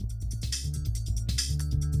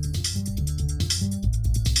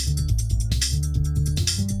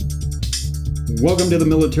Welcome to the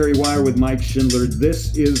Military Wire with Mike Schindler.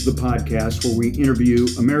 This is the podcast where we interview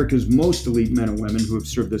America's most elite men and women who have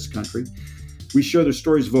served this country. We share their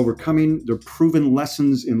stories of overcoming, their proven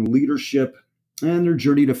lessons in leadership, and their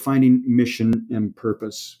journey to finding mission and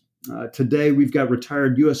purpose. Today, we've got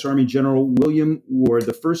retired U.S. Army General William Ward,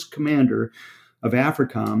 the first commander of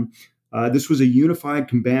AFRICOM. This was a unified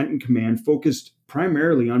combatant command focused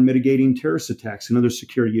primarily on mitigating terrorist attacks and other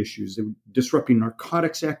security issues. They were disrupting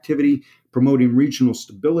narcotics activity, promoting regional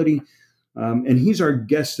stability. And he's our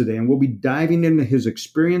guest today, and we'll be diving into his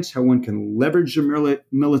experience, how one can leverage the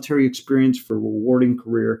military experience for a rewarding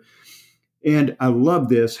career. And I love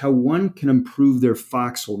this, how one can improve their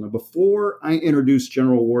foxhole. Now, before I introduce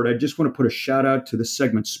General Ward, I just want to put a shout out to the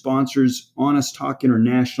segment sponsors, Honest Talk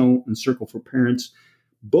International and Circle for Parents.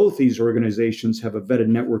 Both these organizations have a vetted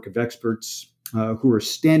network of experts who are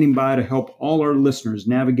standing by to help all our listeners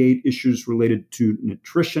navigate issues related to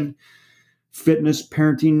nutrition, fitness,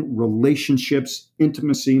 parenting, relationships,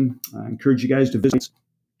 intimacy. I encourage you guys to visit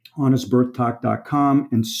honestbirthtalk.com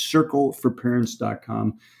and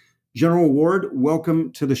circleforparents.com. General Ward,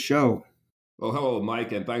 welcome to the show. Well, hello,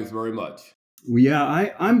 Mike, and thanks very much. Well,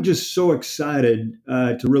 yeah, I'm just so excited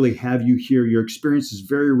to really have you here. Your experience is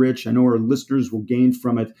very rich. I know our listeners will gain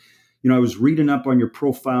from it. You know, I was reading up on your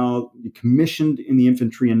profile. You commissioned in the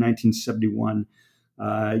infantry in 1971.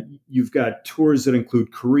 You've got tours that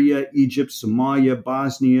include Korea, Egypt, Somalia,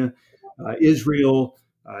 Bosnia, Israel,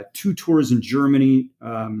 2 tours in Germany.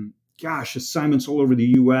 Assignments all over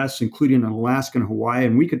the U.S., including in Alaska and Hawaii.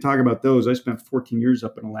 And we could talk about those. I spent 14 years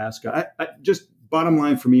up in Alaska. I just, bottom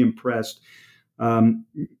line for me, impressed.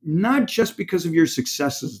 Not just because of your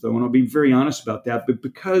successes, though, and I'll be very honest about that, but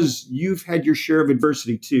because you've had your share of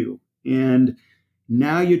adversity, too. And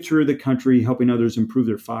now you tour the country helping others improve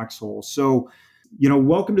their foxhole. So,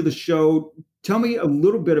 welcome to the show. Tell me a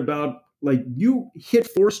little bit about, you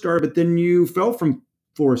hit 4-star, but then you fell from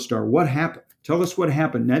 4-star. What happened? Tell us what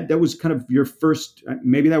happened. That was kind of your first,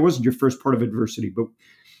 maybe that wasn't your first part of adversity, but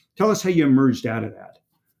tell us how you emerged out of that.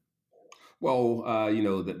 Well,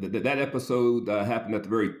 that episode happened at the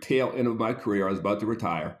very tail end of my career. I was about to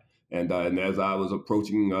retire. And as I was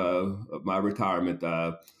approaching my retirement,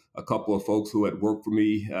 a couple of folks who had worked for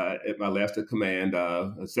me at my last at command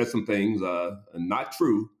said some things not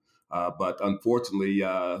true, but unfortunately,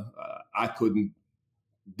 I couldn't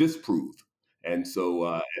disprove. And so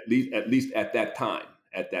at least at that time.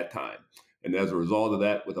 And as a result of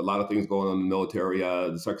that, with a lot of things going on in the military,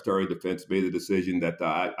 the Secretary of Defense made the decision that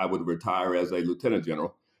I would retire as a lieutenant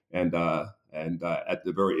general and at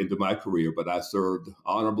the very end of my career. But I served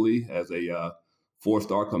honorably as a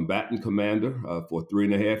 4-star combatant commander for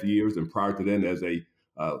 3.5 years. And prior to then, as a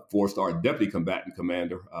 4-star deputy combatant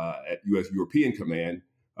commander at U.S. European Command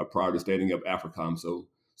prior to standing up AFRICOM. So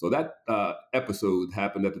that episode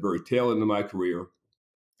happened at the very tail end of my career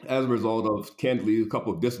as a result of, candidly, a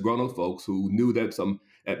couple of disgruntled folks who knew that some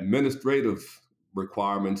administrative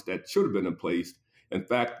requirements that should have been in place, in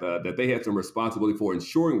fact, that they had some responsibility for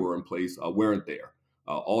ensuring were in place, weren't there.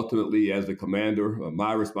 Ultimately, as the commander,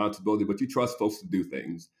 my responsibility, but you trust folks to do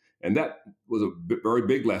things. And that was a very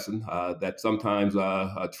big lesson that sometimes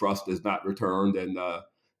trust is not returned.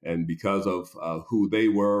 And because of who they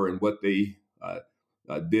were and what they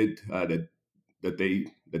did that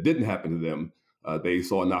didn't happen to them, they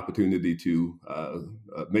saw an opportunity to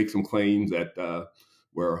make some claims that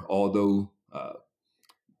were, although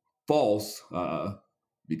false,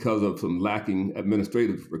 because of some lacking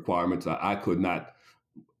administrative requirements, I could not,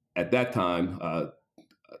 at that time,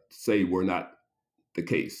 say were not the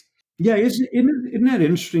case. Yeah, isn't that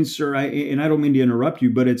interesting, sir? I don't mean to interrupt you,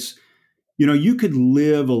 but it's, you could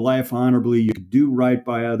live a life honorably. You could do right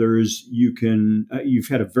by others. You've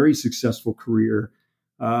had a very successful career.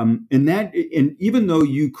 And even though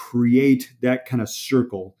you create that kind of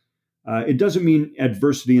circle, it doesn't mean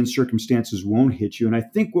adversity and circumstances won't hit you. And I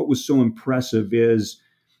think what was so impressive is,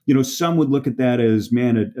 some would look at that as,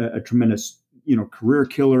 man, a tremendous, career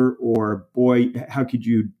killer, or boy, how could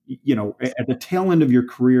you, at the tail end of your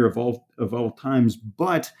career of all times.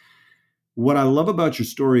 But what I love about your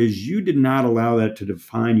story is you did not allow that to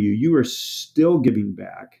define you. You are still giving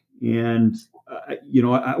back. And,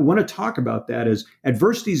 I want to talk about that as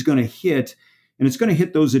adversity is going to hit, and it's going to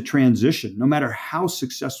hit those that transition, no matter how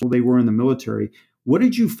successful they were in the military. What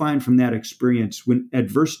did you find from that experience when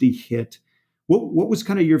adversity hit? What was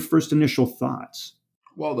kind of your first initial thoughts?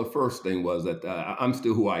 Well, the first thing was that I'm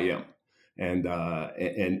still who I am. And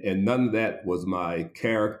none of that was my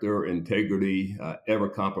character, integrity ever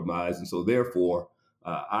compromised. And so therefore,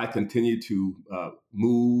 I continue to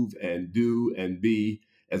move and do and be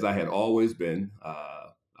as I had always been,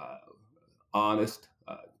 honest,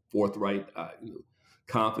 forthright,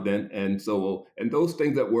 confident, and those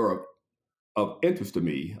things that were of interest to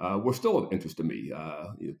me were still of interest to me.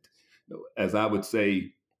 As I would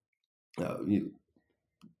say, you know,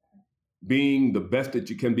 being the best that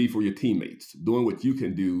you can be for your teammates, doing what you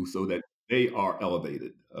can do so that they are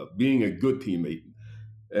elevated, being a good teammate.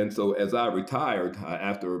 And so, as I retired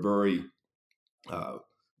after a very uh,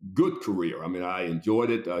 good career. I mean, I enjoyed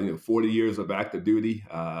it. 40 years of active duty,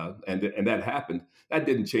 and that happened. That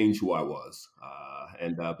didn't change who I was,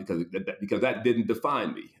 and because that didn't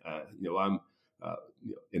define me. I'm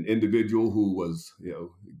an individual who was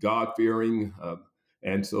God fearing,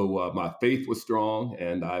 and so my faith was strong,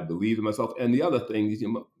 and I believed in myself. And the other thing is,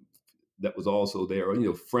 that was also there.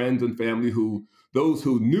 Friends and family those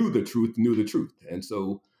who knew the truth, and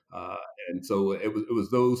so. Uh, and so it was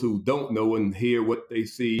those who don't know and hear what they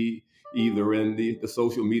see either in the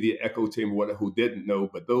social media echo chamber, whatever, who didn't know,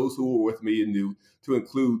 but those who were with me and knew, to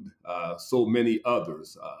include so many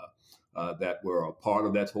others that were a part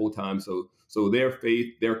of that whole time. So their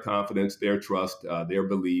faith, their confidence, their trust, their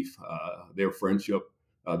belief, their friendship,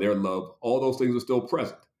 their love, all those things are still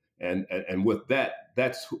present. And with that,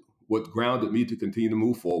 that's what grounded me to continue to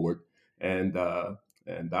move forward. And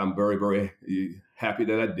I'm very, very happy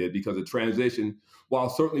that I did, because the transition, while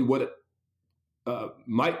certainly what it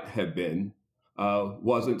might have been,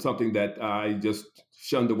 wasn't something that I just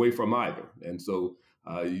shunned away from either. And so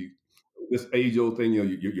this age-old thing,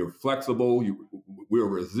 you're flexible, we're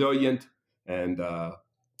resilient, and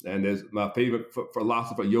as my favorite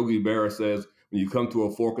philosopher Yogi Berra says, when you come to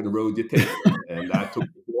a fork in the road, you take it. And I took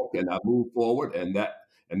the fork and I moved forward, and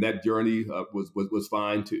that journey was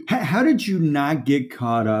fine too. How did you not get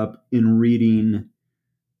caught up in reading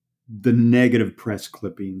the negative press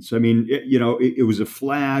clippings? I mean, it was a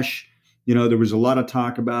flash. There was a lot of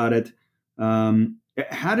talk about it.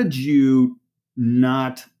 How did you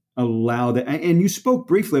not allow that? And you spoke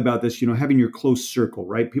briefly about this. Having your close circle,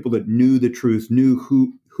 right? People that knew the truth, knew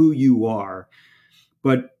who you are.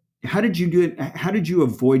 But how did you do it? How did you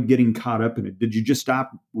avoid getting caught up in it? Did you just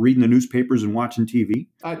stop reading the newspapers and watching TV?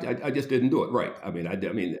 I just didn't do it right. I mean,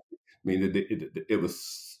 it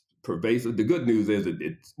was pervasive. The good news is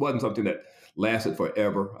it wasn't something that lasted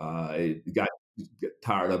forever. It got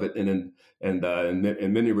tired of it, and then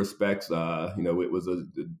in many respects, it was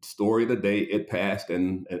the story of the day. It passed,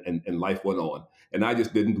 and life went on, and I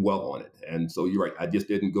just didn't dwell on it. And so you're right. I just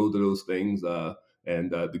didn't go to those things.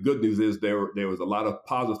 And the good news is there was a lot of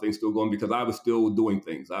positive things still going, because I was still doing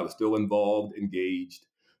things. I was still involved, engaged,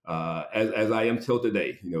 as I am till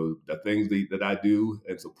today. The things that I do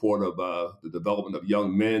in support of the development of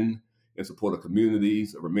young men, in support of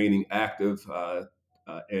communities, remaining active,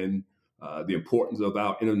 and the importance of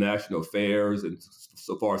our international affairs, and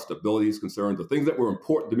so far as stability is concerned, the things that were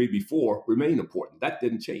important to me before remain important. That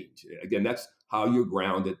didn't change. Again, that's how you're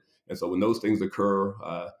grounded. And so when those things occur,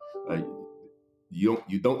 uh,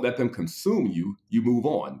 you don't let them consume you. You move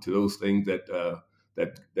on to those things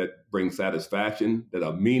that bring satisfaction, that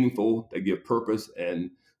are meaningful, that give purpose,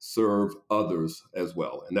 and serve others as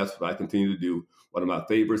well. And that's what I continue to do. One of my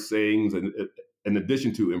favorite sayings, and in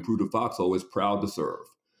addition to improve the Foxhole, is proud to serve,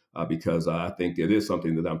 because I think it is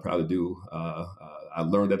something that I'm proud to do. I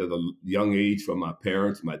learned that at a young age from my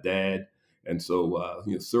parents, my dad. And so,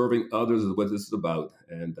 serving others is what this is about,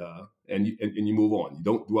 and you move on. You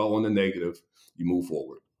don't dwell on the negative. You move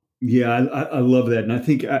forward. Yeah, I love that, and I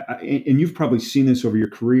think, and you've probably seen this over your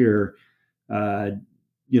career. As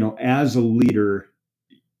a leader,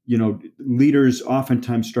 leaders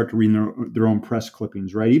oftentimes start to read their own press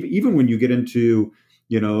clippings, right? Even when you get into,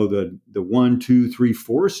 the 1, 2, 3,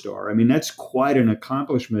 4 star. I mean, that's quite an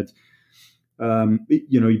accomplishment.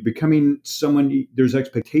 Becoming someone. There's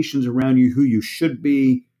expectations around you who you should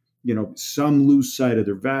be. Some lose sight of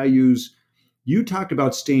their values. You talked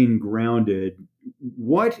about staying grounded.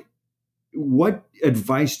 What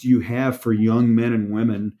advice do you have for young men and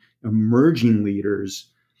women, emerging leaders,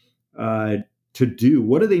 uh, to do?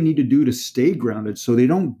 What do they need to do to stay grounded so they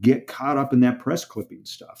don't get caught up in that press clipping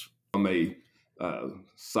stuff? From a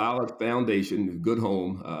solid foundation, a good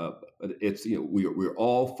home. It's we're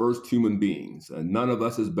all first human beings, and none of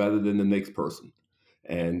us is better than the next person.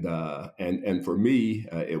 And for me,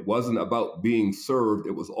 it wasn't about being served.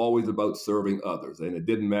 It was always about serving others, and it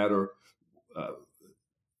didn't matter. Uh,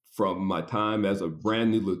 from my time as a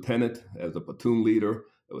brand new lieutenant, as a platoon leader,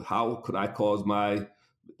 how could I cause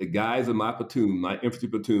the guys in my platoon, my infantry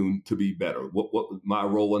platoon, to be better? What was my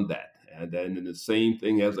role in that? And then in the same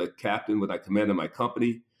thing as a captain when I commanded my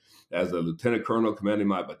company, as a lieutenant colonel commanding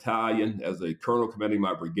my battalion, as a colonel commanding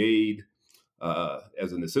my brigade,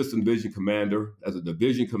 as an assistant division commander, as a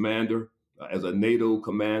division commander, as a NATO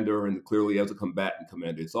commander and clearly as a combatant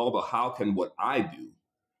commander. It's all about how can what I do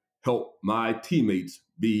help my teammates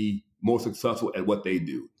be more successful at what they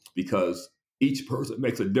do, because each person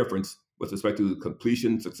makes a difference with respect to the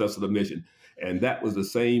completion, success of the mission. And that was the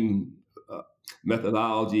same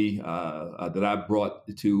methodology that I brought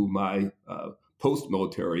to my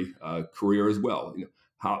post-military career as well.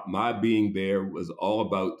 How my being there was all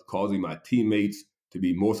about causing my teammates to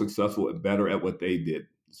be more successful and better at what they did.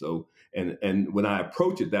 So, and when I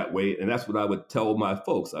approach it that way, and that's what I would tell my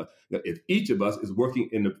folks, if each of us is working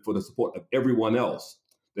for the support of everyone else,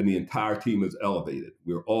 then the entire team is elevated.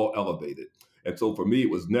 We're all elevated. And so for me, it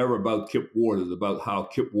was never about Kip Ward. It was about how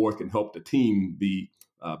Kip Ward can help the team be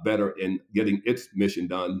better in getting its mission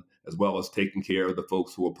done, as well as taking care of the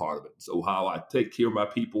folks who are part of it. So how I take care of my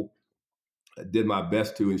people, I did my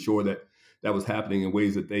best to ensure that that was happening in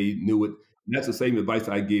ways that they knew it. And that's the same advice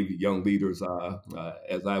I give young leaders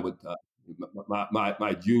as I would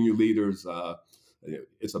my junior leaders.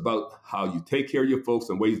 It's about how you take care of your folks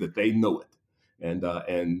in ways that they know it.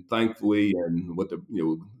 And thankfully, and with the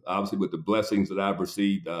obviously with the blessings that I've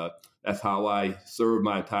received, that's how I served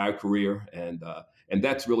my entire career, and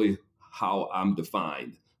that's really how I'm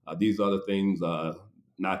defined. These other things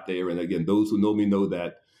not there, and again, those who know me know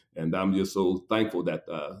that, and I'm just so thankful that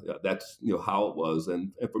that's how it was,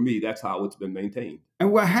 and for me, that's how it's been maintained.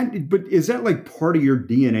 And but is that like part of your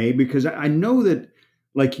DNA? Because I know that,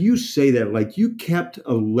 like you say that, like you kept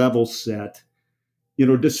a level set,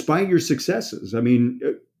 despite your successes. I mean,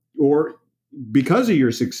 or because of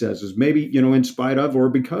your successes, maybe, in spite of or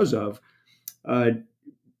because of. Uh,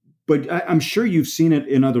 but I'm sure you've seen it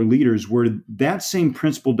in other leaders where that same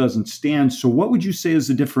principle doesn't stand. So what would you say is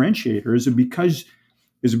the differentiator? Is it because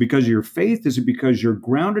of your faith? Is it because you're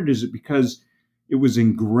grounded? Is it because it was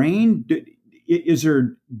ingrained? Do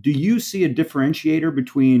you see a differentiator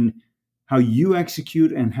between how you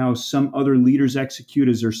execute and how some other leaders execute?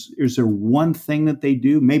 Is there one thing that they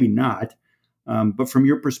do? Maybe not. But from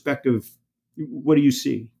your perspective, what do you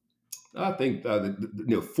see? I think,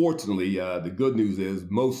 fortunately, the good news is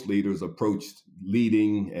most leaders approach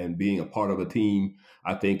leading and being a part of a team,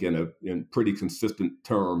 I think, in pretty consistent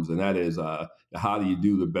terms, and that is how do you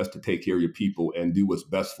do the best to take care of your people and do what's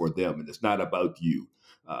best for them, and it's not about you.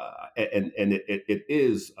 And it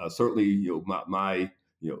is certainly my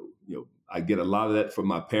I get a lot of that from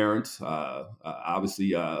my parents.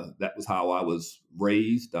 Obviously, that was how I was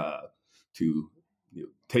raised to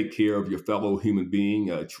take care of your fellow human being,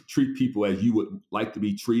 treat people as you would like to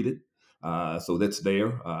be treated. So that's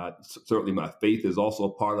there. Certainly, my faith is also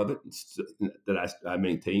a part of it. That I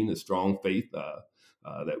maintain a strong faith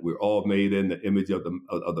that we're all made in the image of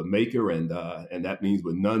the Maker, and that means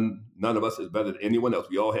with none of us is better than anyone else.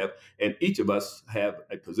 We all have, and each of us have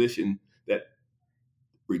a position that,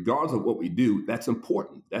 regardless of what we do, that's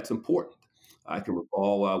important. That's important. I can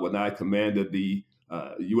recall when I commanded the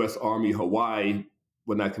U.S. Army Hawaii,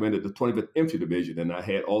 when I commanded the 25th Infantry Division, and I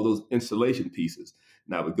had all those installation pieces,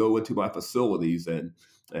 and I would go into my facilities and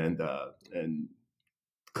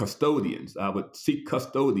custodians. I would seek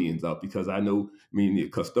custodians out because I know, the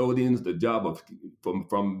custodians, the job of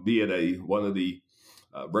from be it one of the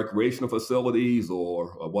recreational facilities or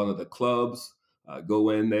one of the clubs. Go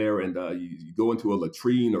in there and you go into a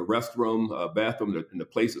latrine or restroom, bathroom, and the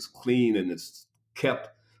place is clean and it's kept.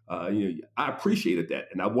 I appreciated that,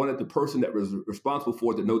 and I wanted the person that was responsible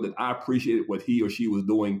for it to know that I appreciated what he or she was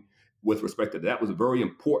doing with respect to that. That was very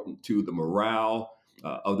important to the morale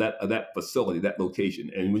of that facility, that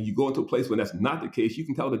location. And when you go into a place when that's not the case, you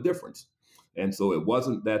can tell the difference. And so it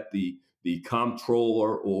wasn't that the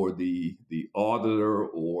comptroller or the auditor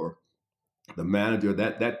or the manager,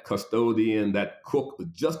 that custodian, that cook was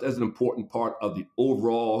just as an important part of the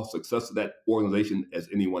overall success of that organization as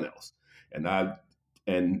anyone else.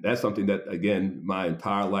 And that's something that, again, my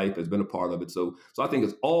entire life has been a part of it. So I think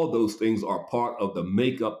it's all those things are part of the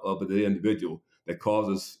makeup of the individual that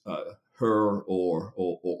causes her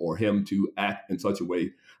or him to act in such a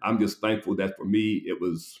way. I'm just thankful that for me, it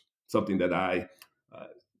was something that I uh,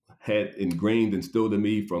 had instilled in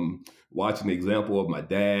me from watching the example of my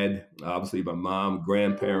dad, obviously my mom,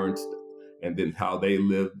 grandparents, and then how they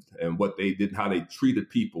lived and what they did, and how they treated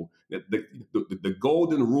people. The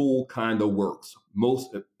golden rule kind of works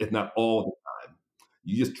most, if not all the time.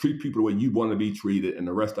 You just treat people the way you want to be treated, and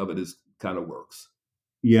the rest of it is kind of works.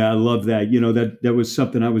 Yeah, I love that. That was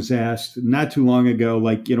something I was asked not too long ago.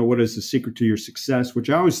 Like, what is the secret to your success? Which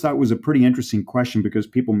I always thought was a pretty interesting question because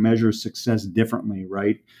people measure success differently,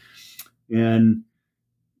 right? And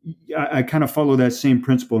I kind of follow that same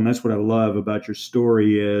principle, and that's what I love about your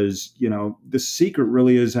story. Is the secret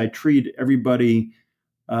really is I treat everybody.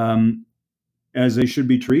 as they should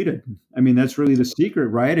be treated. I mean, that's really the secret,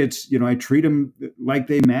 right? It's, I treat them like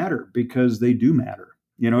they matter because they do matter.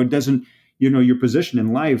 It doesn't, your position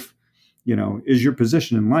in life, is your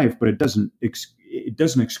position in life, but it doesn't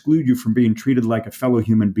exclude you from being treated like a fellow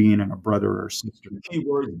human being and a brother or sister. The key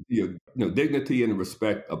word, dignity and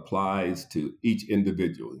respect applies to each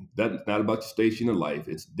individual. That's not about your station in life.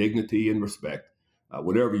 It's dignity and respect,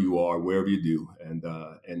 whatever you are, wherever you do, and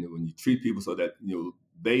when you treat people so that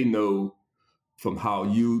they know from how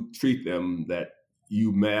you treat them that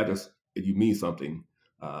you matter, that you mean something,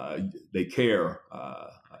 they care.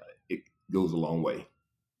 It goes a long way.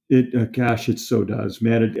 Gosh, it so does,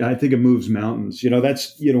 man. I think it moves mountains.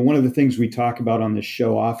 That's one of the things we talk about on this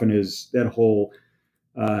show often is that whole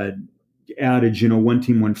uh, adage, one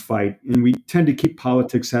team, one fight, and we tend to keep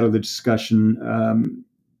politics out of the discussion,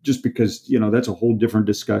 just because that's a whole different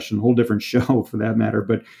discussion, whole different show for that matter.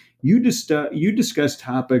 But you discuss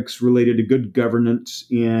topics related to good governance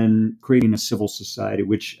and creating a civil society,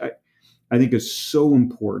 which I think is so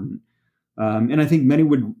important. And I think many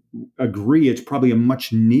would agree it's probably a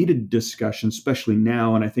much needed discussion, especially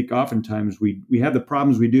now. And I think oftentimes we have the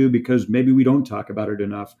problems we do because maybe we don't talk about it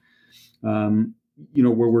enough.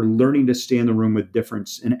 Where we're learning to stay in the room with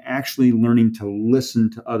difference and actually learning to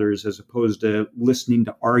listen to others as opposed to listening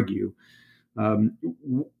to argue. Um,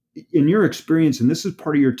 in your experience, and this is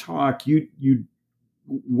part of your talk,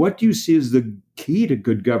 what do you see as the key to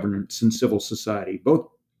good governance in civil society, both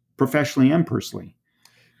professionally and personally?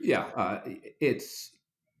 Yeah, it's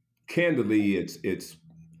candidly, it's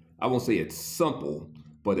I won't say it's simple,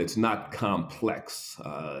 but it's not complex.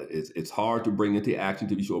 It's hard to bring into action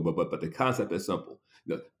to be sure, but the concept is simple.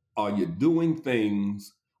 Are you doing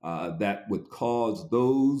things that would cause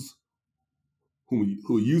those who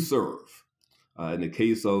you serve? In the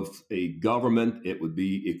case of a government, it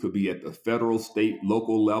could be at the federal, state,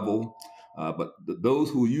 local level. But those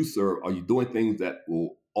who you serve, are you doing things that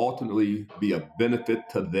will ultimately be a benefit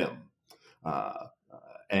to them? Uh,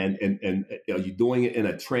 and are you doing it in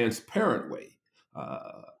a transparent way?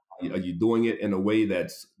 Are you doing it in a way that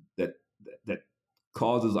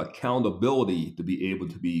causes accountability to be able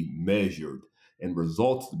to be measured and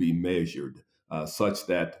results to be measured, such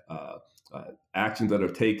that actions that are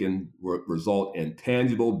taken result in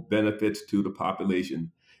tangible benefits to the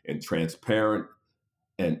population in transparent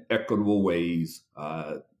and equitable ways,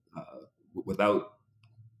 without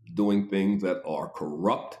doing things that are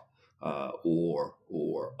corrupt, or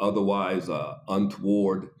otherwise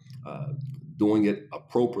untoward, uh, doing it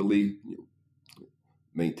appropriately,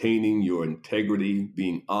 maintaining your integrity,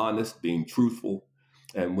 being honest, being truthful,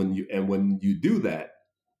 and when you do that,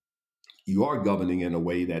 you are governing in a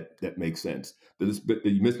way that makes sense. But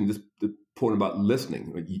you mentioned this the point about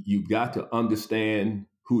listening. You've got to understand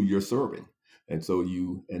who you're serving, and so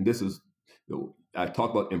this is, I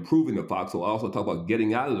talk about improving the foxhole. I also talk about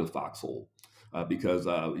getting out of the foxhole, because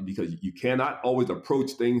you cannot always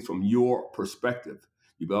approach things from your perspective.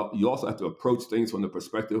 You also have to approach things from the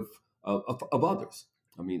perspective of others.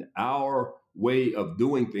 I mean, our way of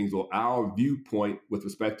doing things or our viewpoint with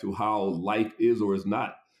respect to how life is or is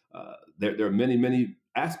not, there are many, many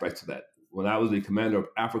aspects to that. When I was the commander of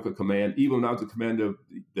Africa Command, even when I was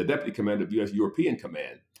the deputy commander of U.S. European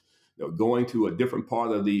Command, going to a different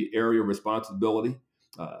part of the area of responsibility,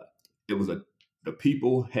 uh, it was the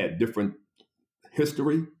people had different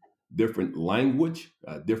history, different language,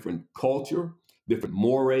 different culture, different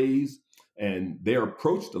mores, and their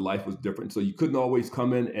approach to life was different. So you couldn't always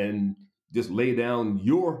come in and just lay down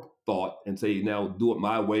your thought and say, now do it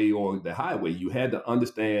my way or the highway. You had to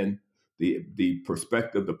understand the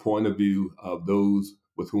perspective, the point of view of those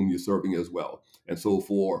with whom you're serving as well. And so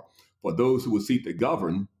for those who would seek to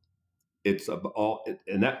govern, it's all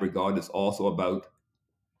in that regard. It's also about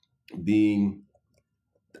being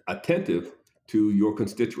attentive to your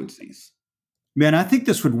constituencies. Man, I think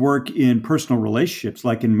this would work in personal relationships,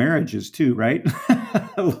 like in marriages too, right?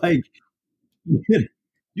 Like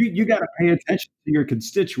you got to pay attention to your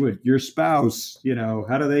constituent, your spouse.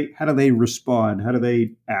 How do they respond? How do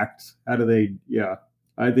they act? How do they? Yeah,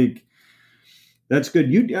 I think that's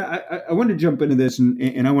good. I want to jump into this,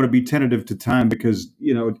 and I want to be tentative to time because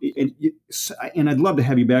and I'd love to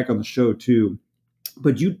have you back on the show too.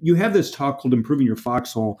 But you have this talk called "Improving Your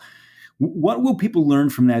Foxhole." What will people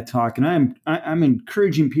learn from that talk? And I'm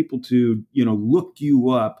encouraging people to look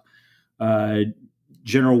you up, uh,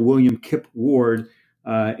 General William Kip Ward,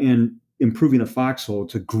 and improving the foxhole.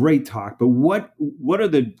 It's a great talk. But what are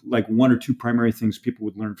the like one or two primary things people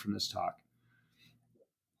would learn from this talk?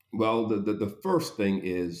 Well, the first thing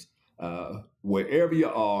is, wherever you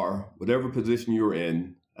are, whatever position you're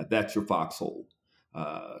in, that's your foxhole.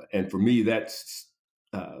 And for me, that's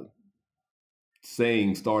uh,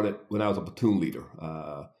 saying started when I was a platoon leader.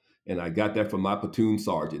 And I got that from my platoon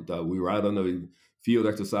sergeant. We were out on the field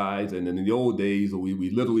exercise, and in the old days,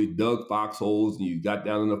 we literally dug foxholes, and you got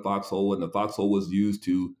down in the foxhole, and the foxhole was used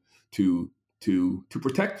to to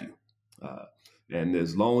protect you. Uh, and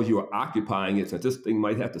as long as you are occupying it, since this thing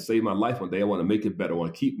might have to save my life one day, I want to make it better. I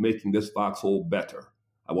want to keep making this foxhole better.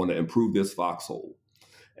 I want to improve this foxhole,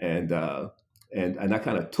 and and I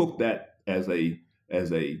kind of took that as a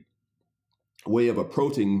way of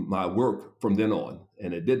approaching my work from then on.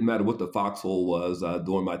 And it didn't matter what the foxhole was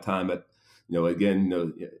during my time at, again,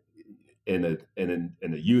 in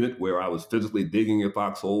a unit where I was physically digging a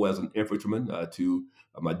foxhole as an infantryman to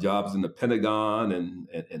my jobs in the Pentagon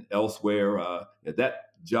and elsewhere. That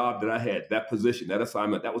job that I had, that position, that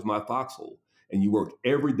assignment, that was my foxhole. And you worked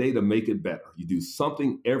every day to make it better. You do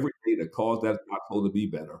something every day to cause that foxhole to be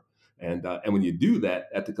better. And when you do that,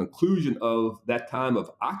 at the conclusion of that time of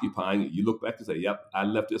occupying it, you look back and say, "Yep, I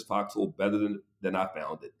left this foxhole better than I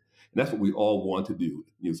found it." And that's what we all want to do.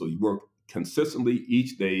 So you work consistently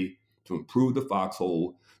each day to improve the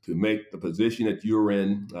foxhole, to make the position that you're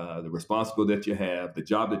in, the responsibility that you have, the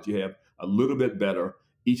job that you have, a little bit better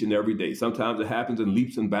each and every day. Sometimes it happens in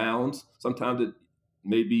leaps and bounds. Sometimes it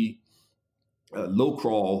may be low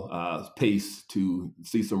crawl pace to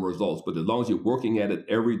see some results. But as long as you're working at it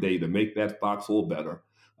every day to make that foxhole better,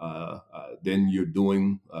 then you're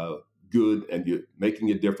doing good, and you're making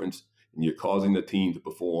a difference, and you're causing the team to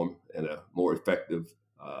perform in a uh, more effective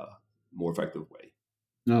way.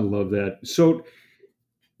 I love that. So,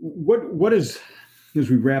 what is, as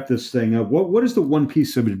we wrap this thing up, what is the one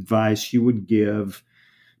piece of advice you would give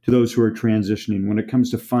to those who are transitioning when it comes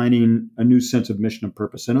to finding a new sense of mission and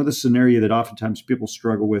purpose? I know this is an area that oftentimes people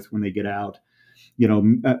struggle with when they get out.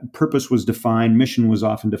 Purpose was defined, mission was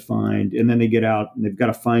often defined, and then they get out and they've got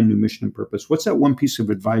to find new mission and purpose. What's that one piece of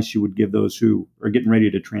advice you would give those who are getting ready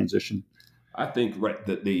to transition? I think right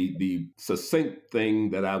that the succinct thing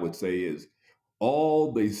that I would say is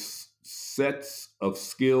all the sets of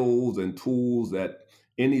skills and tools that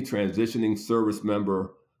any transitioning service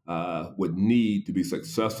member would need to be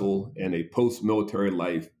successful in a post-military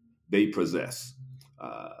life, they possess.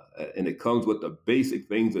 Uh, and it comes with the basic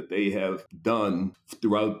things that they have done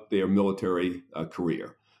throughout their military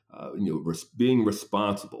career. Being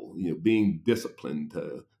responsible, being disciplined,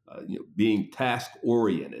 being task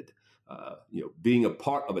oriented, being a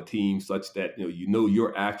part of a team such that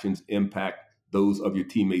your actions impact those of your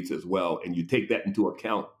teammates as well, and you take that into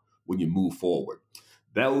account when you move forward.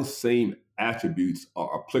 Those same attributes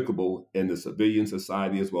are applicable in the civilian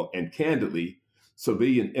society as well, and candidly,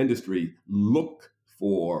 civilian industry look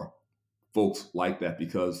for folks like that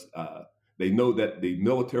because they know that the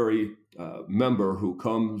military member who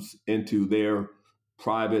comes into their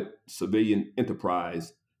private civilian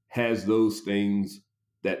enterprise has those things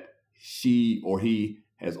that she or he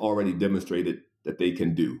has already demonstrated that they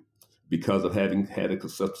can do because of having had a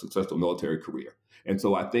successful military career. And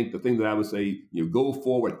so I think the thing that I would say, go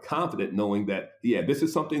forward confident knowing that, yeah, this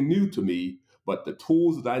is something new to me, but the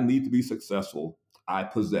tools that I need to be successful, I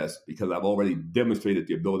possess because I've already demonstrated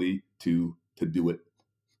the ability to do it.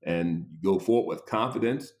 And you go forward with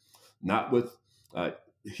confidence, not with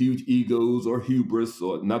huge egos or hubris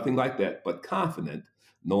or nothing like that, but confident,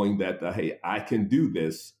 knowing that hey, I can do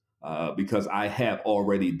this because I have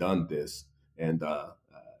already done this, and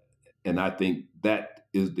and I think that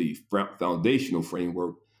is the foundational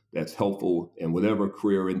framework that's helpful in whatever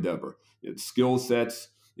career endeavor. It's skill sets.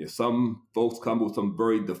 Some folks come with some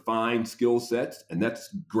very defined skill sets, and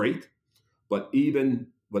that's great. But even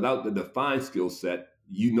without the defined skill set,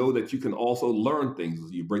 you know that you can also learn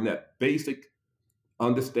things. You bring that basic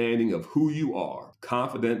understanding of who you are,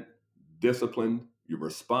 confident, disciplined, you're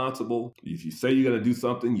responsible. If you say you're going to do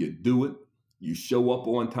something, you do it. You show up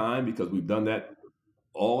on time because we've done that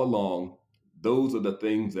all along. Those are the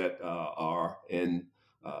things that are in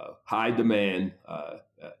high demand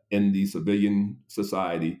in the civilian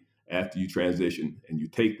society after you transition. And you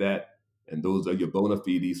take that, and those are your bona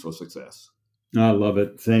fides for success. I love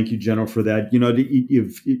it. Thank you, General, for that.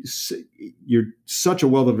 You're such a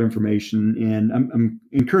wealth of information, and I'm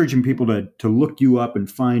encouraging people to look you up and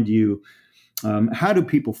find you. How do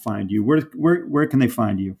people find you? Where can they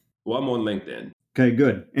find you? Well, I'm on LinkedIn. Okay,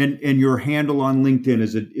 good. And your handle on LinkedIn,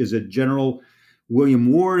 is it General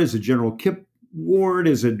William Ward? Is it General Kip Ward?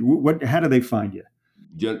 Is it what? How do they find you?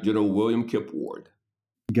 General William Kip Ward.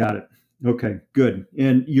 Got it. Okay, good.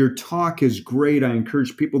 And your talk is great. I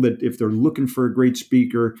encourage people that if they're looking for a great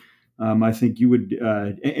speaker, I think you would.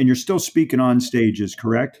 And you're still speaking on stages,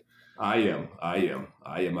 correct?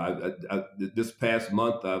 This past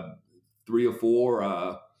month, three or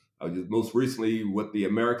four. Most recently with the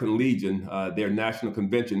American Legion, their national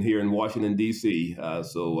convention here in Washington D.C.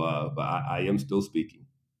 But I am still speaking.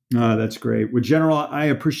 That's great. Well, General, I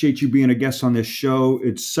appreciate you being a guest on this show.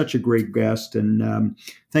 It's such a great guest, and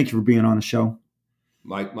thank you for being on the show.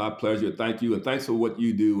 Mike, my pleasure. Thank you, and thanks for what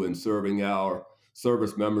you do in serving our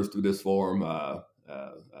service members through this forum.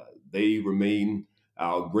 They remain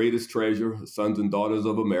our greatest treasure, sons and daughters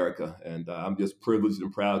of America, and I'm just privileged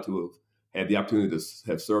and proud to have had the opportunity to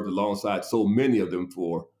have served alongside so many of them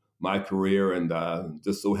for my career, and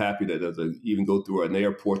just so happy that as I even go through an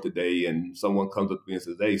airport today and someone comes up to me and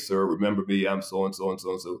says, "Hey, sir, remember me? I'm so and so and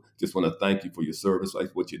so and so. Just want to thank you for your service,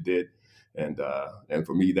 like what you did." And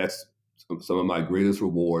for me, that's some of my greatest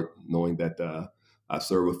reward, knowing that I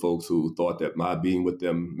serve with folks who thought that my being with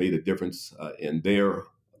them made a difference in their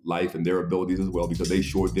life and their abilities as well, because they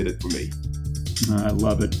sure did it for me. I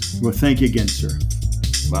love it. Well, thank you again, sir.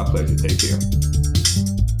 My pleasure. Take care.